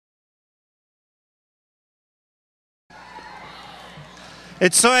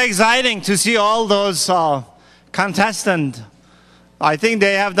It's so exciting to see all those contestants. I think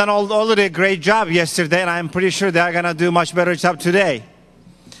they have done already a great job yesterday, and I'm pretty sure they're going to do a much better job today.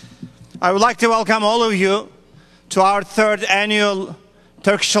 I would like to welcome all of you to our third annual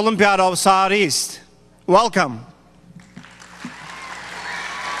Turkish Olympiad of Southeast. Welcome.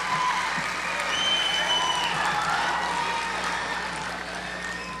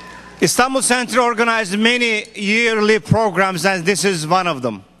 Istanbul Center organized many yearly programs, and this is one of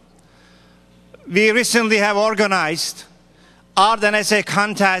them. We recently have organized art and essay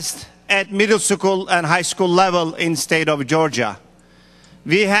contest at middle school and high school level in state of Georgia.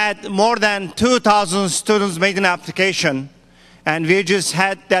 We had more than 2,000 students made an application, and we just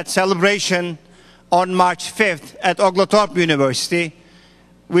had that celebration on March 5th at Oglethorpe University,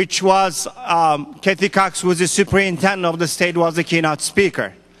 which was Kathy Cox, who is the superintendent of the state, was the keynote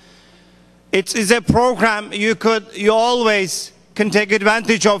speaker. It is a program you always can take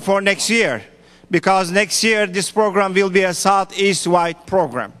advantage of for next year, because next year this program will be a Southeast-wide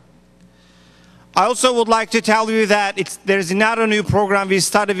program. I also would like to tell you that there is another new program we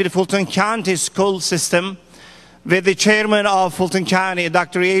started with the Fulton County school system with the chairman of Fulton County,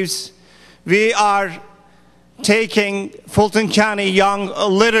 Dr. Eves. We are taking Fulton County Young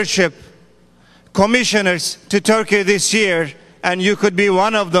Leadership Commissioners to Turkey this year, and you could be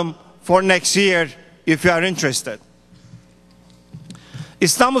one of them for next year if you are interested.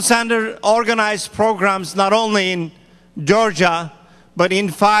 Istanbul Center organized programs not only in Georgia, but in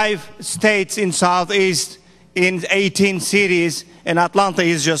 5 states in Southeast, in 18 cities, and Atlanta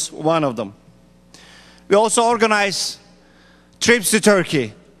is just one of them. We also organize trips to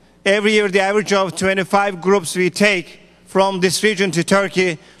Turkey. Every year, the average of 25 groups we take from this region to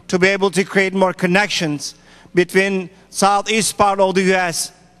Turkey to be able to create more connections between Southeast part of the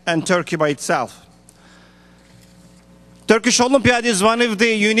U.S. and Turkey by itself. Turkish Olympiad is one of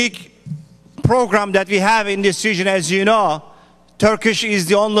the unique programs that we have in this region. As you know, Turkish is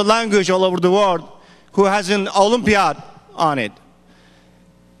the only language all over the world who has an Olympiad on it.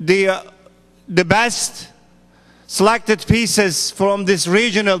 The best selected pieces from this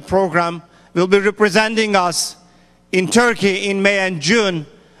regional program will be representing us in Turkey in May and June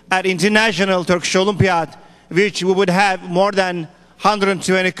at International Turkish Olympiad, which we would have more than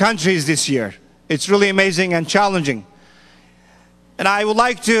 120 countries this year. It's really amazing and challenging. And I would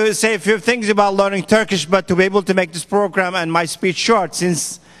like to say a few things about learning Turkish, but to be able to make this program and my speech short,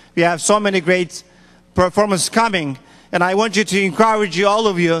 since we have so many great performances coming, and I want to encourage all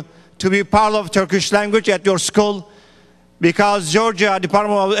of you to be part of Turkish language at your school, because Georgia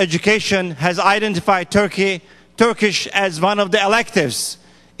Department of Education has identified Turkish as one of the electives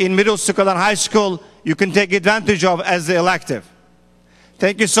in middle school and high school you can take advantage of as the elective.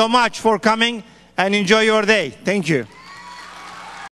 Thank you so much for coming, and enjoy your day. Thank you.